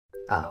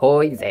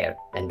Ahoy there,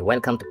 and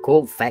welcome to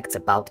Cool Facts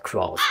About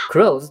Crows.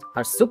 Crows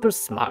are super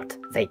smart.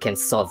 They can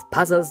solve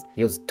puzzles,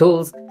 use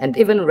tools, and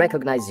even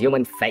recognize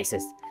human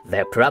faces.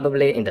 They're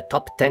probably in the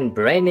top 10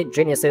 brainy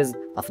geniuses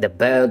of the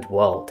bird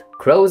world.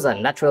 Crows are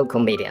natural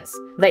comedians.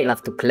 They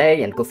love to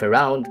play and goof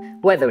around,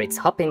 whether it's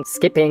hopping,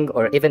 skipping,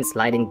 or even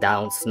sliding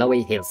down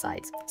snowy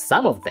hillsides.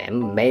 Some of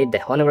them made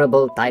the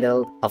honorable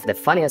title of the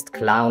funniest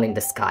clown in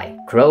the sky.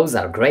 Crows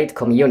are great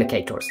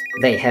communicators.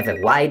 They have a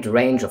wide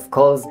range of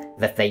calls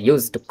that they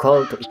use to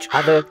call to each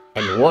other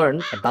and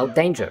warn about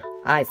danger.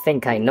 I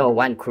think I know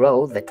one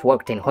crow that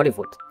worked in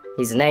Hollywood.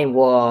 His name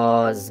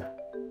was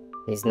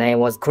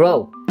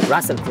Crow.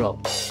 Russell Crowe.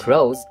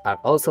 Crows are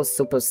also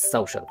super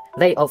social.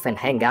 They often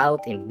hang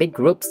out in big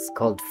groups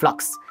called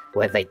flocks,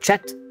 where they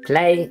chat,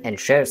 play, and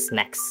share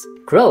snacks.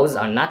 Crows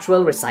are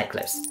natural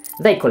recyclers.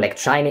 They collect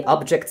shiny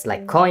objects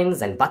like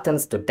coins and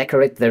buttons to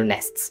decorate their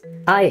nests.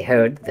 I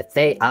heard that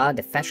they are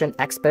the fashion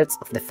experts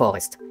of the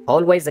forest,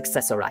 always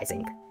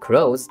accessorizing.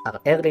 Crows are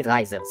early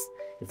risers.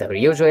 They're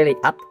usually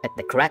up at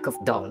the crack of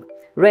dawn,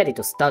 ready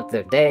to start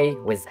their day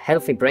with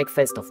healthy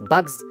breakfast of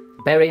bugs,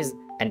 berries,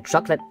 and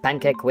chocolate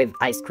pancake with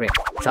ice cream.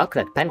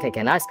 Chocolate pancake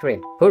and ice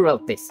cream? Who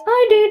wrote this?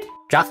 I did.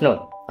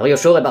 Jafnun, are you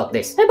sure about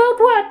this? About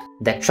what?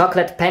 The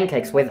chocolate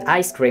pancakes with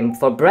ice cream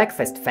for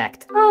breakfast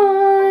fact.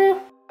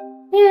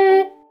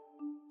 Yeah.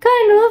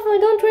 Kind of, I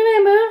don't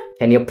remember.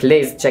 Can you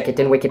please check it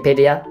in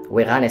Wikipedia?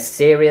 We run a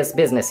serious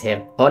business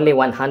here. Only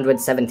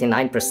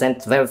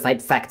 179%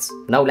 verified facts,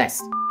 no less.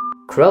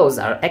 Crows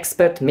are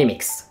expert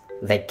mimics.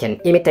 They can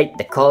imitate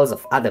the calls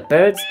of other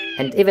birds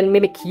and even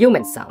mimic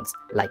human sounds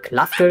like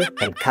laughter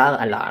and car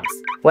alarms.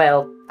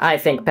 Well, I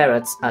think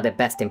parrots are the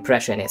best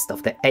impressionist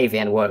of the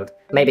avian world.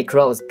 Maybe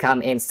crows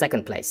come in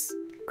second place.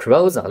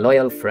 Crows are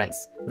loyal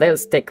friends. They'll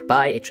stick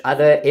by each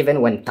other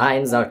even when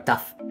times are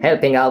tough,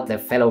 helping out their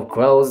fellow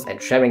crows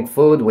and sharing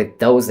food with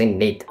those in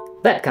need.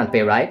 That can't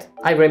be right.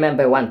 I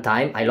remember one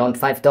time I loaned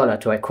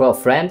 $5 to a crow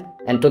friend,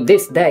 and to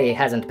this day he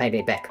hasn't paid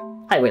me back.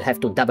 I will have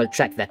to double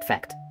check that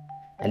fact.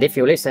 And if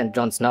you listen,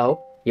 Jon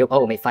Snow, you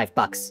owe me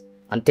 $5.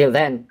 Until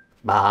then,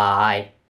 bye.